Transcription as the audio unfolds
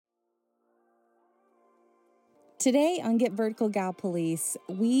Today on Get Vertical Gal Police,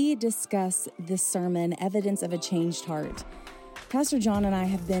 we discuss this sermon, Evidence of a Changed Heart. Pastor John and I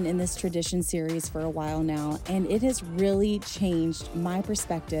have been in this tradition series for a while now, and it has really changed my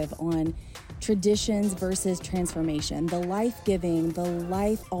perspective on traditions versus transformation, the life-giving, the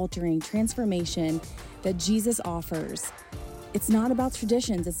life-altering transformation that Jesus offers. It's not about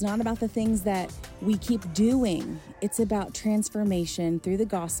traditions. It's not about the things that we keep doing. It's about transformation through the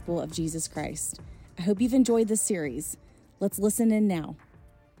gospel of Jesus Christ. I hope you've enjoyed this series. Let's listen in now.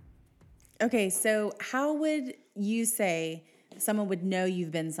 Okay, so how would you say someone would know you've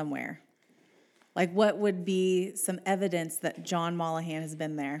been somewhere? Like, what would be some evidence that John Mollahan has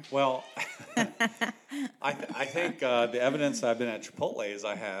been there? Well, I think the evidence I've been at Chipotle is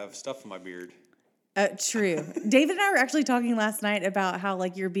I have stuff in my beard. True. David and I were actually talking last night about how,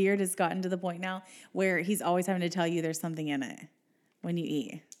 like, your beard has gotten to the point now where he's always having to tell you there's something in it when you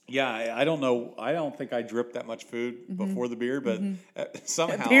eat. Yeah, I don't know. I don't think I drip that much food before the beard, but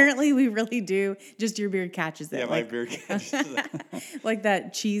somehow. Apparently, we really do. Just your beard catches it. Yeah, my beard catches it. Like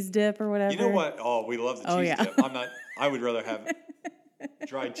that cheese dip or whatever. You know what? Oh, we love the cheese dip. I would rather have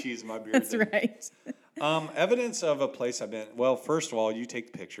dried cheese in my beard. That's right. Evidence of a place I've been. Well, first of all, you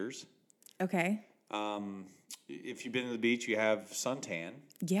take the pictures. Okay. If you've been to the beach, you have suntan.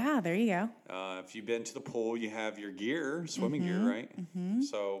 Yeah, there you go. If you've been to the pool, you have your gear, swimming gear, right? Mm-hmm.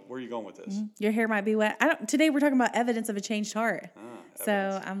 So where are you going with this? Your hair might be wet. Today we're talking about evidence of a changed heart.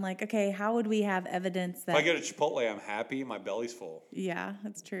 So I'm like, okay, how would we have evidence that... If I go to Chipotle, I'm happy, my belly's full. Yeah,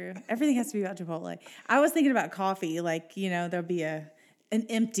 that's true. Everything has to be about Chipotle. I was thinking about coffee, like, there'll be an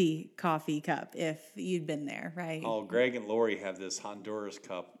empty coffee cup if you'd been there, right? Oh, Greg and Lori have this Honduras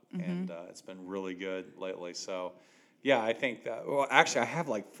cup, and it's been really good lately. So, yeah, I think that, well, actually, I have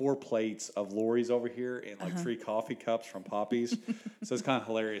like 4 plates of Lori's over here and like 3 coffee cups from Poppy's. So it's kind of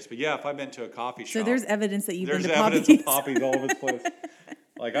hilarious. But yeah, if I've been to a coffee shop. So there's evidence that you've been to Poppy's. There's evidence of Poppy's all over the place.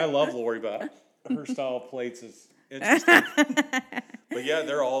 Like, I love Lori, but her style of plates is interesting. But yeah,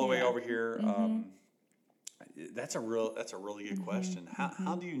 they're all the way over here. That's a really good question.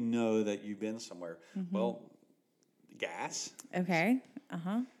 How do you know that you've been somewhere? Well, gas. Okay.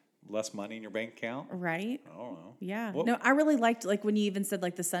 Less money in your bank account. Right. I don't know. Yeah. No, I really liked, like, when you even said,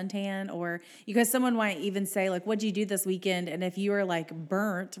 like, the suntan, or because someone might even say, like, what'd you do this weekend? And if you were, like,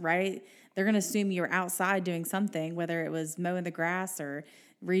 burnt, right, they're going to assume you were outside doing something, whether it was mowing the grass or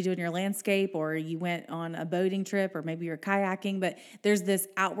redoing your landscape, or you went on a boating trip, or maybe you're kayaking. But there's this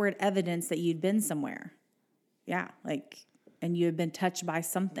outward evidence that you'd been somewhere. Yeah. Like, and you had been touched by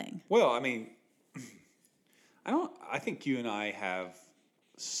something. Well, I mean, I think you and I have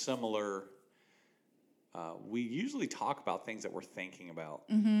similar, we usually talk about things that we're thinking about.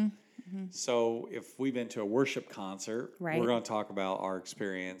 So if we've been to a worship concert, we're going to talk about our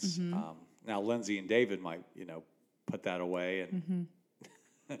experience. Now, Lindsay and David might, put that away and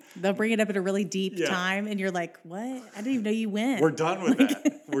they'll bring it up at a really deep time, and you're like, what? I didn't even know you went. We're done with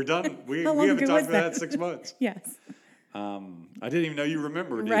that. We're done. We haven't talked about that in 6 months. Yes. I didn't even know you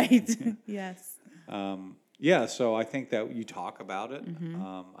remembered. Right. Yes. Yeah, so I think that you talk about it.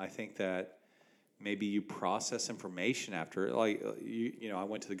 I think that maybe you process information after it. Like, I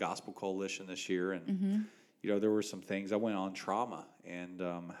went to the Gospel Coalition this year, and, there were some things. I went on trauma and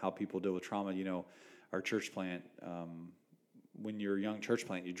how people deal with trauma. Our church plant, when you're a young church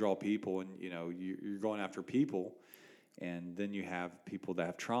plant, you draw people, and, you're going after people, and then you have people that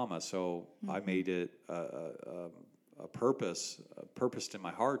have trauma. So I made it a purpose in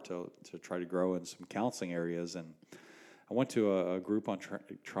my heart to try to grow in some counseling areas, and I went to a group on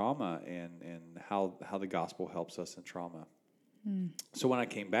trauma and how the gospel helps us in trauma. So when I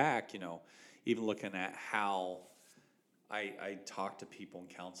came back, even looking at how I talk to people in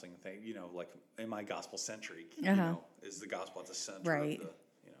counseling, like, am I gospel centric? Is the gospel at the center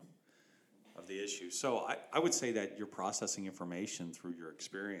of the issue? So I would say that you're processing information through your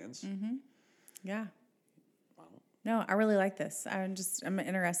experience. Yeah. No, I really like this. I'm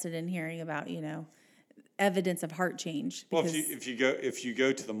interested in hearing about, evidence of heart change. Well, if you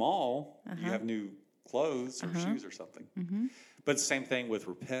go to the mall, you have new clothes or shoes or something. But it's the same thing with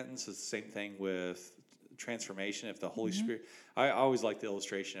repentance. It's the same thing with transformation. If the Holy Spirit, I always like the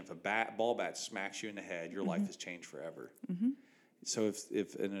illustration: if a ball bat smacks you in the head, your life is changed forever. So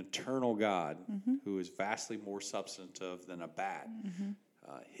if an eternal God, who is vastly more substantive than a bat,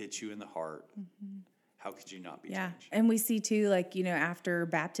 hits you in the heart. How could you not be changed? And we see too, like, after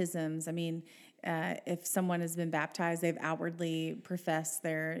baptisms, I mean, if someone has been baptized, they've outwardly professed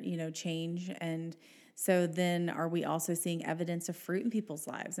their, change. And so then are we also seeing evidence of fruit in people's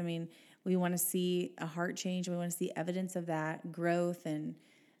lives? I mean, we want to see a heart change. We want to see evidence of that growth. And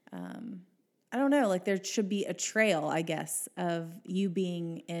I don't know, like there should be a trail, I guess, of you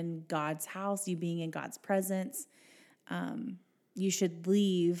being in God's house, you being in God's presence. You should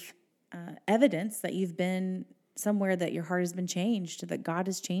leave evidence that you've been somewhere, that your heart has been changed, that God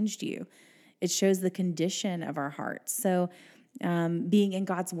has changed you. It shows the condition of our hearts. So being in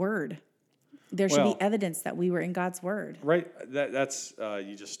God's word, there should be evidence that we were in God's word. Right. That's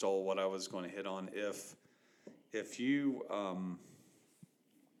you just stole what I was going to hit on. If you,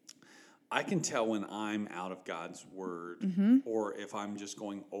 I can tell when I'm out of God's word, or if I'm just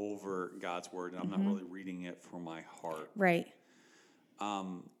going over God's word and I'm not really reading it from my heart. Right.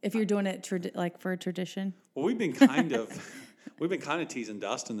 If you're doing it like for a tradition. Well, we've been kind of teasing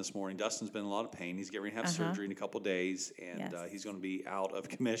Dustin this morning. Dustin's been in a lot of pain. He's getting ready to have surgery in a couple of days, and he's going to be out of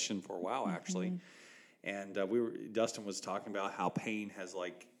commission for a while, actually. And Dustin was talking about how pain has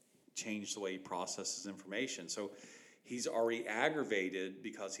like changed the way he processes information. So he's already aggravated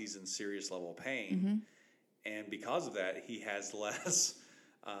because he's in serious level of pain, and because of that, he has less.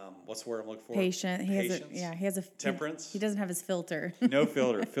 What's the word I'm looking for? Patient. Patience. He has a temperance. He doesn't have his filter. No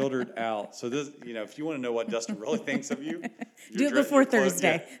filter, filtered out. So this, if you want to know what Dustin really thinks of you, do it before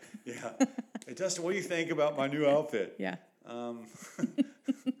Thursday. Yeah. Hey, Dustin, what do you think about my new outfit? Yeah.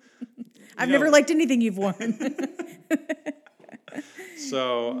 I've never liked anything you've worn.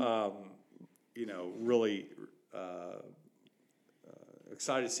 So, really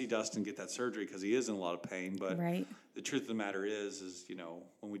excited to see Dustin get that surgery because he is in a lot of pain. But the truth of the matter is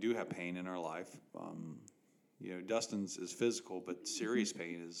when we do have pain in our life, Dustin's is physical, but serious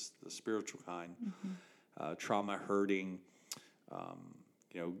pain is the spiritual kind. Trauma, hurting,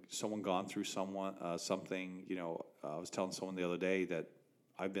 someone gone through something. I was telling someone the other day that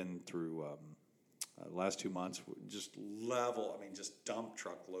I've been through the last 2 months, just dump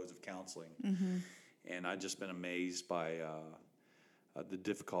truck loads of counseling. And I've just been amazed by the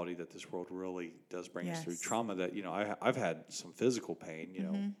difficulty that this world really does bring us through. Trauma that, I've had some physical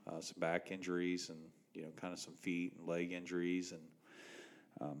pain, some back injuries and, kind of some feet and leg injuries.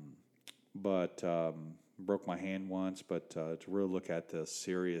 But broke my hand once. But to really look at the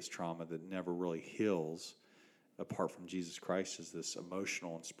serious trauma that never really heals apart from Jesus Christ is this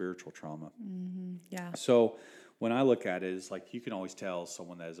emotional and spiritual trauma. Yeah. So when I look at it, it's like you can always tell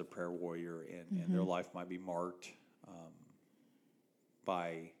someone that is a prayer warrior and their life might be marked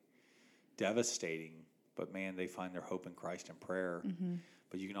by devastating, but man, they find their hope in Christ in prayer.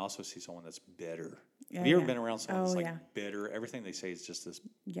 But you can also see someone that's bitter. Have you ever been around someone that's bitter? Everything they say is just this.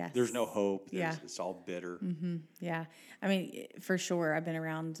 Yes. There's no hope. It's all bitter. Yeah. I mean, for sure, I've been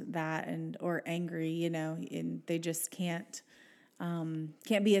around that or angry, and they just can't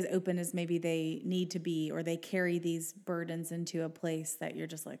be as open as maybe they need to be, or they carry these burdens into a place that you're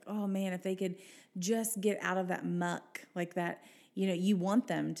just like, oh man, if they could just get out of that muck like that, you want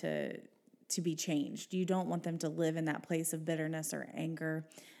them to be changed. You don't want them to live in that place of bitterness or anger.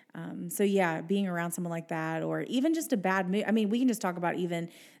 So being around someone like that, or even just a bad mood. I mean, we can just talk about even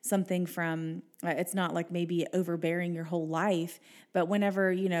something from, it's not like maybe overbearing your whole life, but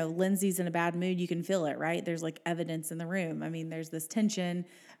whenever, Lindsay's in a bad mood, you can feel it, right? There's like evidence in the room. I mean, there's this tension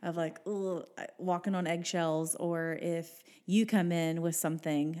of like, walking on eggshells, or if you come in with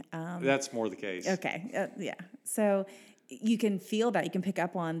something. That's more the case. Okay. Yeah. So you can feel that, you can pick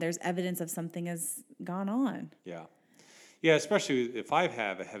up on, there's evidence of something has gone on. Yeah. Yeah, especially if I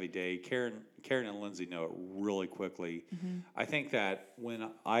have a heavy day. Karen and Lindsay know it really quickly. I think that when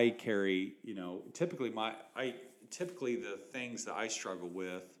I carry, typically the things that I struggle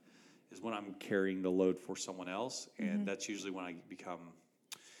with is when I'm carrying the load for someone else, and that's usually when I become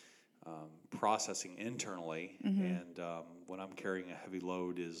processing internally. And when I'm carrying a heavy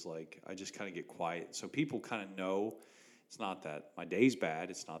load is like I just kind of get quiet. So people kind of know it's not that my day's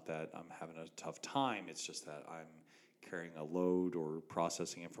bad. It's not that I'm having a tough time. It's just that I'm carrying a load or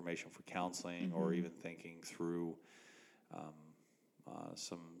processing information for counseling, or even thinking through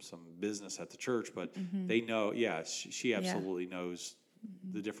some business at the church. But they know, she absolutely knows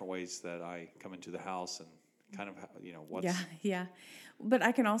the different ways that I come into the house and kind of, what's... Yeah. But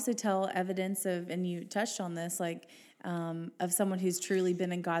I can also tell evidence of, and you touched on this, like of someone who's truly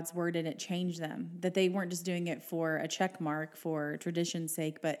been in God's word and it changed them, that they weren't just doing it for a check mark for tradition's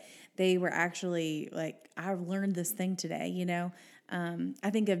sake, but they were actually like, I learned this thing today, I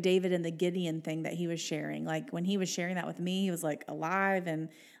think of David and the Gideon thing that he was sharing. Like when he was sharing that with me, he was like alive and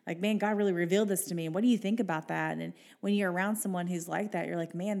like, man, God really revealed this to me. What do you think about that? And when you're around someone who's like that, you're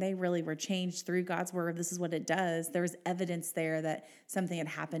like, man, they really were changed through God's word. This is what it does. There was evidence there that something had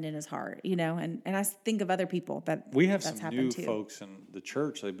happened in his heart, and I think of other people that we have that's some new folks in the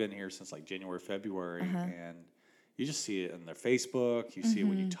church. They've been here since like January, February, and you just see it on their Facebook. You see it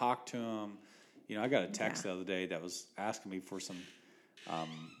when you talk to them. I got a text the other day that was asking me for some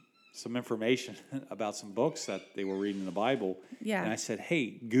information about some books that they were reading in the Bible. Yeah. And I said,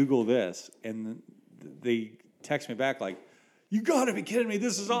 hey, Google this. And they text me back like, you got to be kidding me.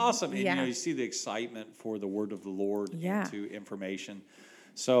 This is awesome. And, you see the excitement for the word of the Lord into information.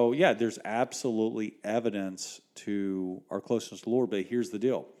 So, there's absolutely evidence to our closeness to the Lord. But here's the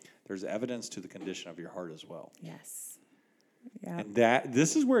deal. There's evidence to the condition of your heart as well. Yes. Yeah. And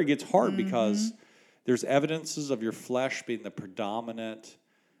this is where it gets hard because there's evidences of your flesh being the predominant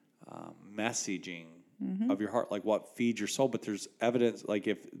messaging of your heart, like what feeds your soul. But there's evidence, like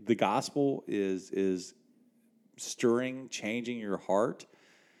if the gospel is stirring, changing your heart,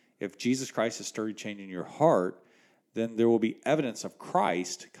 if Jesus Christ is stirring, changing your heart, then there will be evidence of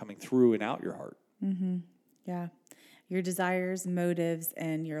Christ coming through and out your heart. Mm-hmm. Yeah. Your desires, motives,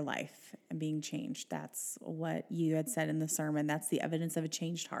 and your life and being changed. That's what you had said in the sermon. That's the evidence of a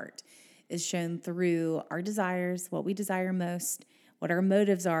changed heart, is shown through our desires, what we desire most, what our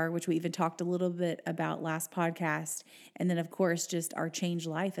motives are, which we even talked a little bit about last podcast, and then, of course, just our changed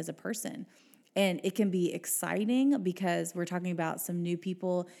life as a person. And it can be exciting because we're talking about some new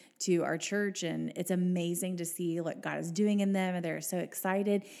people to our church, and it's amazing to see what God is doing in them, and they're so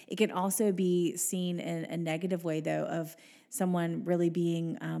excited. It can also be seen in a negative way, though, of someone really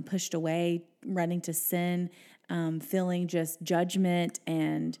being pushed away, running to sin, feeling just judgment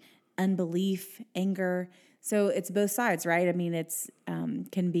and unbelief, anger. So it's both sides, right? I mean, it's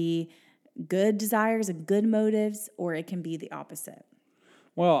can be good desires and good motives, or it can be the opposite.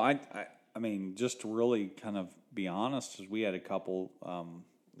 Well, I mean, just to really kind of be honest, as we had a couple,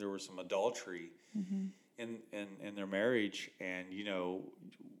 there was some adultery in their marriage, and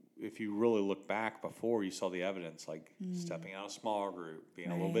if you really look back before, you saw the evidence, like stepping out of a small group, being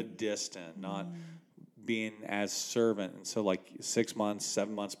a little bit distant, not being as servant, and so like 6 months,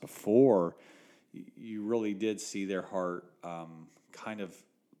 7 months before, you really did see their heart kind of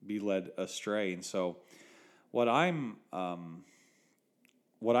be led astray. And so what I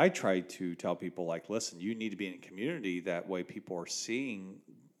try to tell people, like, listen, you need to be in a community, that way people are seeing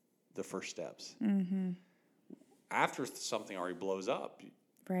the first steps. Mm-hmm. After something already blows up,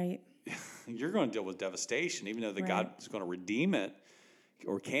 right, you're going to deal with devastation, even though God is going to redeem it,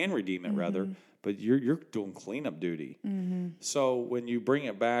 or can redeem it rather, but you're doing cleanup duty. Mm-hmm. So when you bring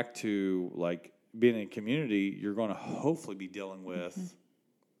it back to like being in a community, you're going to hopefully be dealing with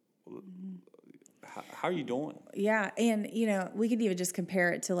how are you doing? Yeah, and we could even just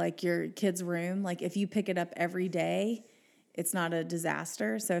compare it to like your kid's room. Like if you pick it up every day, it's not a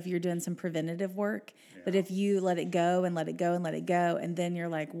disaster. So if you're doing some preventative work, but if you let it go and let it go and let it go, and then you're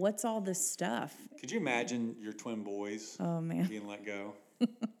like, what's all this stuff? Could you imagine your twin boys being let go?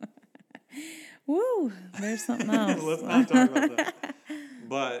 Woo, there's something else. Let's not talk about that.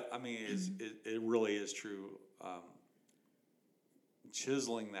 But, I mean, it really is true.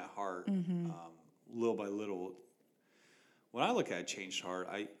 Chiseling that heart little by little. When I look at a changed heart,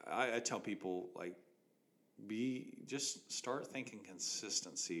 I tell people, like, just start thinking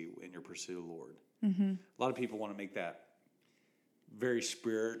consistency in your pursuit of the Lord. Mm-hmm. A lot of people want to make that very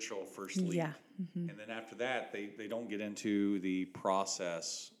spiritual first leap. Yeah. Mm-hmm. And then after that, they don't get into the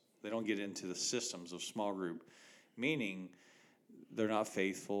process. They don't get into the systems of small group, meaning they're not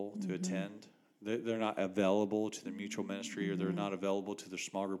faithful to attend. They're not available to their mutual ministry, or they're not available to their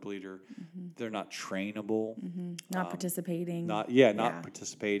small group leader. Mm-hmm. They're not trainable. Mm-hmm. Not participating. Not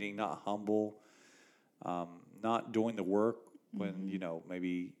participating, not humble, not doing the work when,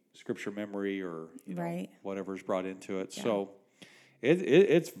 maybe scripture memory or, whatever is brought into it. Yeah. So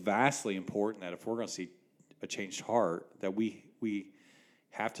it's vastly important that if we're going to see a changed heart, that we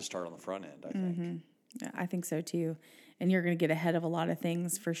have to start on the front end, I think. Mm-hmm. Yeah, I think so too. And you're going to get ahead of a lot of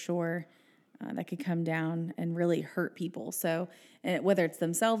things for sure. That could come down and really hurt people. So whether it's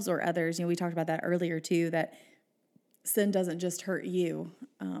themselves or others, we talked about that earlier too, that sin doesn't just hurt you,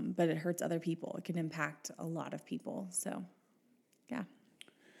 but it hurts other people. It can impact a lot of people. So, yeah.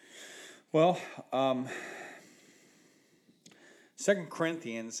 Well, 2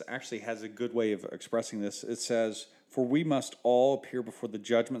 Corinthians actually has a good way of expressing this. It says, "For we must all appear before the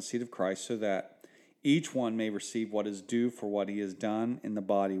judgment seat of Christ, so that each one may receive what is due for what he has done in the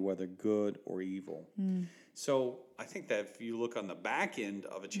body, whether good or evil." So I think that if you look on the back end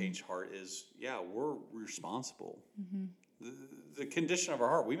of a changed heart is, we're responsible. Mm-hmm. The condition of our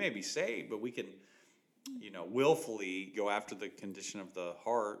heart, we may be saved, but we can, willfully go after the condition of the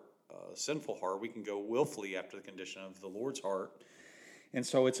heart, sinful heart. We can go willfully after the condition of the Lord's heart. And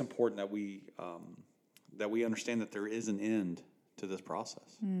so it's important that we understand that there is an end to this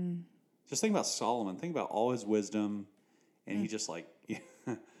process. Just think about Solomon. Think about all his wisdom, and he just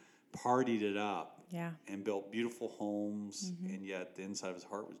partied it up and built beautiful homes, and yet the inside of his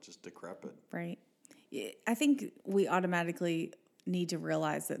heart was just decrepit. Right. I think we automatically need to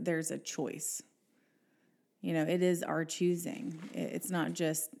realize that there's a choice. It is our choosing. It's not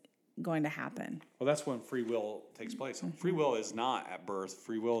just going to happen. Well, that's when free will takes place. Free will is not at birth.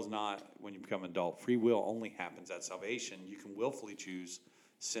 Free will is not when you become an adult. Free will only happens at salvation. You can willfully choose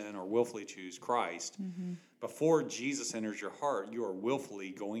sin or willfully choose Christ. Before Jesus enters your heart, you are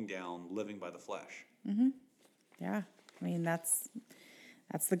willfully going down, living by the flesh. Yeah. I mean, that's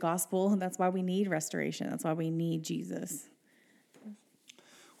the gospel. That's why we need restoration. That's why we need Jesus.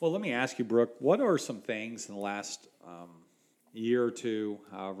 Well, let me ask you, Brooke, what are some things in the last year or two,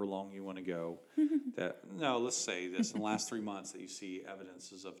 however long you want to go, let's say this, in the last 3 months that you see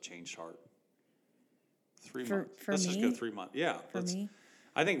evidences of changed heart? 3 months. Let's just go 3 months. Yeah. For me?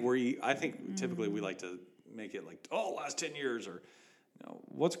 I think typically we like to make it like, last 10 years or,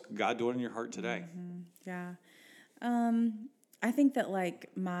 what's God doing in your heart today? Yeah. I think that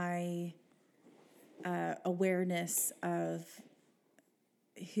like my awareness of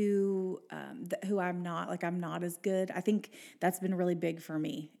who I'm not, like I'm not as good. I think that's been really big for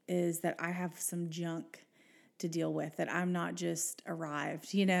me, is that I have some junk to deal with, that I'm not just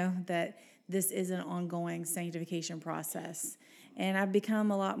arrived, that this is an ongoing sanctification process. And I've become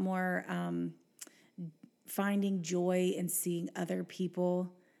a lot more finding joy in seeing other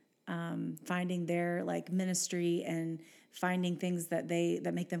people, finding their like ministry and finding things that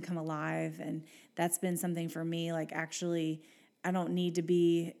make them come alive. And that's been something for me, like actually I don't need to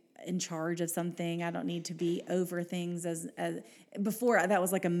be in charge of something. I don't need to be over things as before. That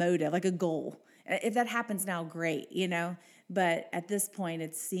was like a motive, like a goal. If that happens now, great, But at this point,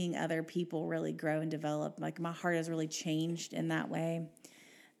 it's seeing other people really grow and develop. Like my heart has really changed in that way.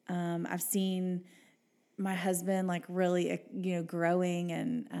 I've seen my husband like really, growing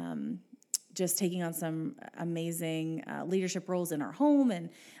and just taking on some amazing leadership roles in our home and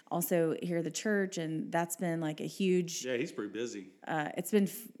also here at the church. And that's been like a huge... Yeah, he's pretty busy. It's been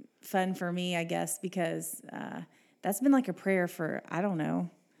fun for me, I guess, because that's been like a prayer for, I don't know,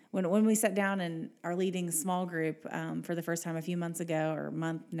 when we sat down and are leading a small group for the first time a few months ago, or a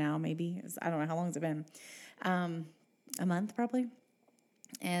month now maybe. I don't know, how long has it been? A month probably.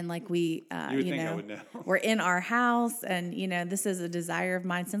 And like we, I would know. We're in our house, and this is a desire of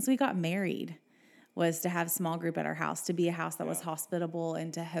mine since we got married, was to have small group at our house, to be a house that was hospitable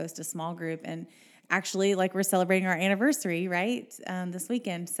and to host a small group. And actually, like we're celebrating our anniversary, right, this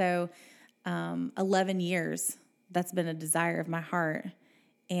weekend. So 11 years, that's been a desire of my heart.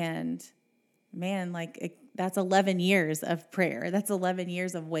 And man, that's 11 years of prayer. That's 11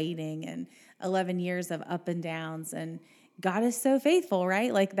 years of waiting and 11 years of up and downs. And God is so faithful,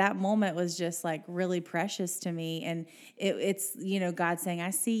 right? Like that moment was just like really precious to me. And it's, God saying,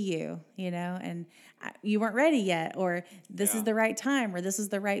 I see you, and you weren't ready yet, or this is the right time, or this is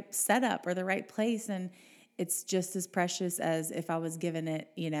the right setup or the right place. And it's just as precious as if I was given it,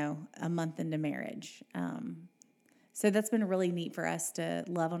 a month into marriage. So that's been really neat for us to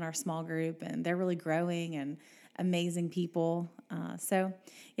love on our small group, and they're really growing and amazing people.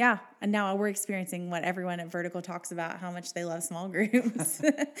 And now we're experiencing what everyone at Vertical talks about, how much they love small groups.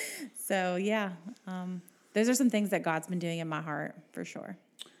 So those are some things that God's been doing in my heart for sure.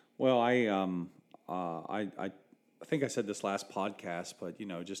 Well, I think I said this last podcast, but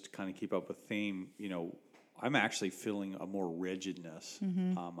just to kind of keep up with theme, I'm actually feeling a more rigidness.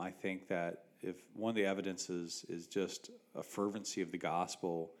 I think that if one of the evidences is just a fervency of the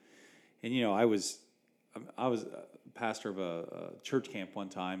gospel, and I was a pastor of a church camp one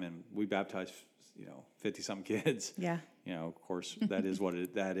time, and we baptized 50-some kids. Yeah. Of course, that is what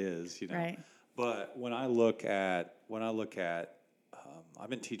that is. Right. But when I look at, I've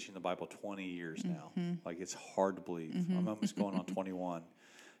been teaching the Bible 20 years now. Like it's hard to believe. I'm almost going on 21.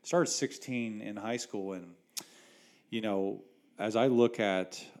 Started 16 in high school, and as I look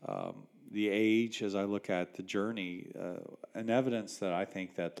at the age, as I look at the journey, an evidence that I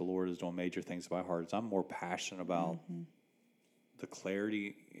think that the Lord is doing major things in my heart is I'm more passionate about the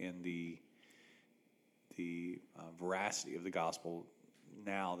clarity and the veracity of the gospel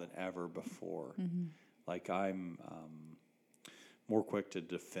now than ever before. Like I'm more quick to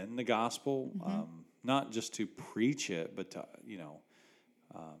defend the gospel, not just to preach it, but to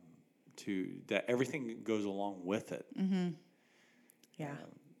to that everything goes along with it. Yeah.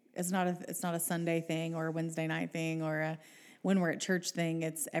 It's not a Sunday thing or a Wednesday night thing or a when we're at church thing.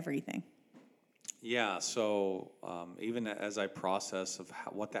 It's everything. Yeah. So even as I process of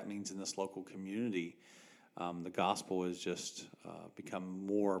what that means in this local community, the gospel has just become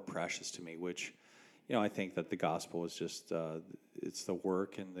more precious to me, which, I think that the gospel is just, it's the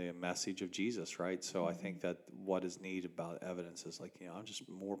work and the message of Jesus, right? So I think that what is neat about evidence is like, I'm just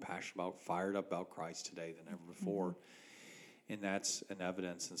more passionate fired up about Christ today than ever before. And that's an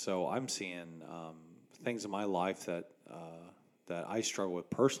evidence. And so I'm seeing things in my life that I struggle with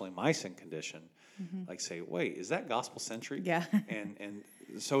personally, my sin condition, like say, wait, is that gospel centric? Yeah. And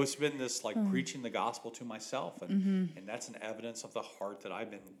so it's been this like preaching the gospel to myself. And that's an evidence of the heart that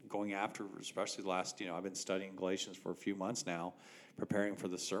I've been going after, especially the last, I've been studying Galatians for a few months now, preparing for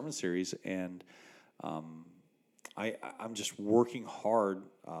the sermon series. And I'm just working hard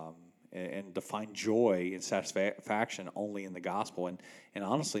and to find joy and satisfaction only in the gospel. And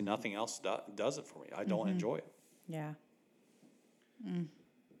honestly, nothing else does it for me. I don't enjoy it. Yeah.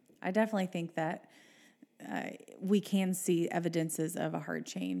 I definitely think that we can see evidences of a heart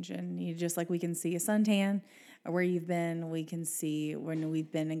change. And just like we can see a suntan where you've been, we can see when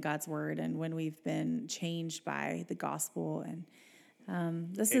we've been in God's word and when we've been changed by the gospel. And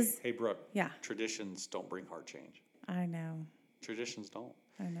Hey, Brooke. Yeah. Traditions don't bring heart change. I know. Traditions don't.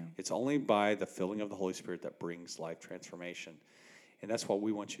 I know. It's only by the filling of the Holy Spirit that brings life transformation. And that's what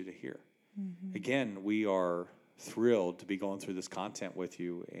we want you to hear. Again, we are thrilled to be going through this content with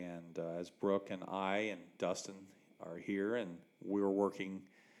you. And as Brooke and I and Dustin are here, and we're working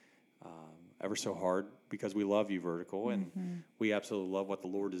ever so hard because we love you, Vertical, and we absolutely love what the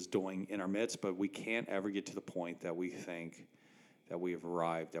Lord is doing in our midst, but we can't ever get to the point that we think that we have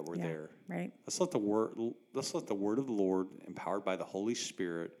arrived, that we're there. Right. Let's let the word of the Lord, empowered by the Holy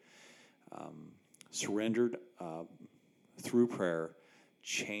Spirit, surrendered through prayer,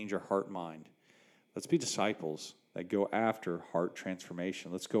 change our heart and mind. Let's be disciples that go after heart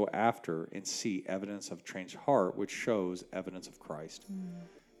transformation. Let's go after and see evidence of changed heart, which shows evidence of Christ.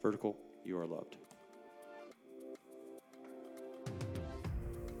 Vertical, you are loved.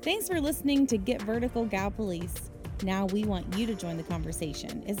 Thanks for listening to Get Vertical Gal Police. Now we want you to join the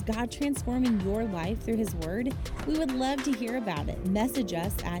conversation. Is God transforming your life through His Word? We would love to hear about it. Message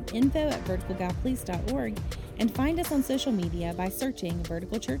us at info@verticalgalpolice.org and find us on social media by searching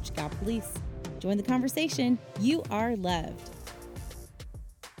Vertical Church Gal Police. Join the conversation. You are loved.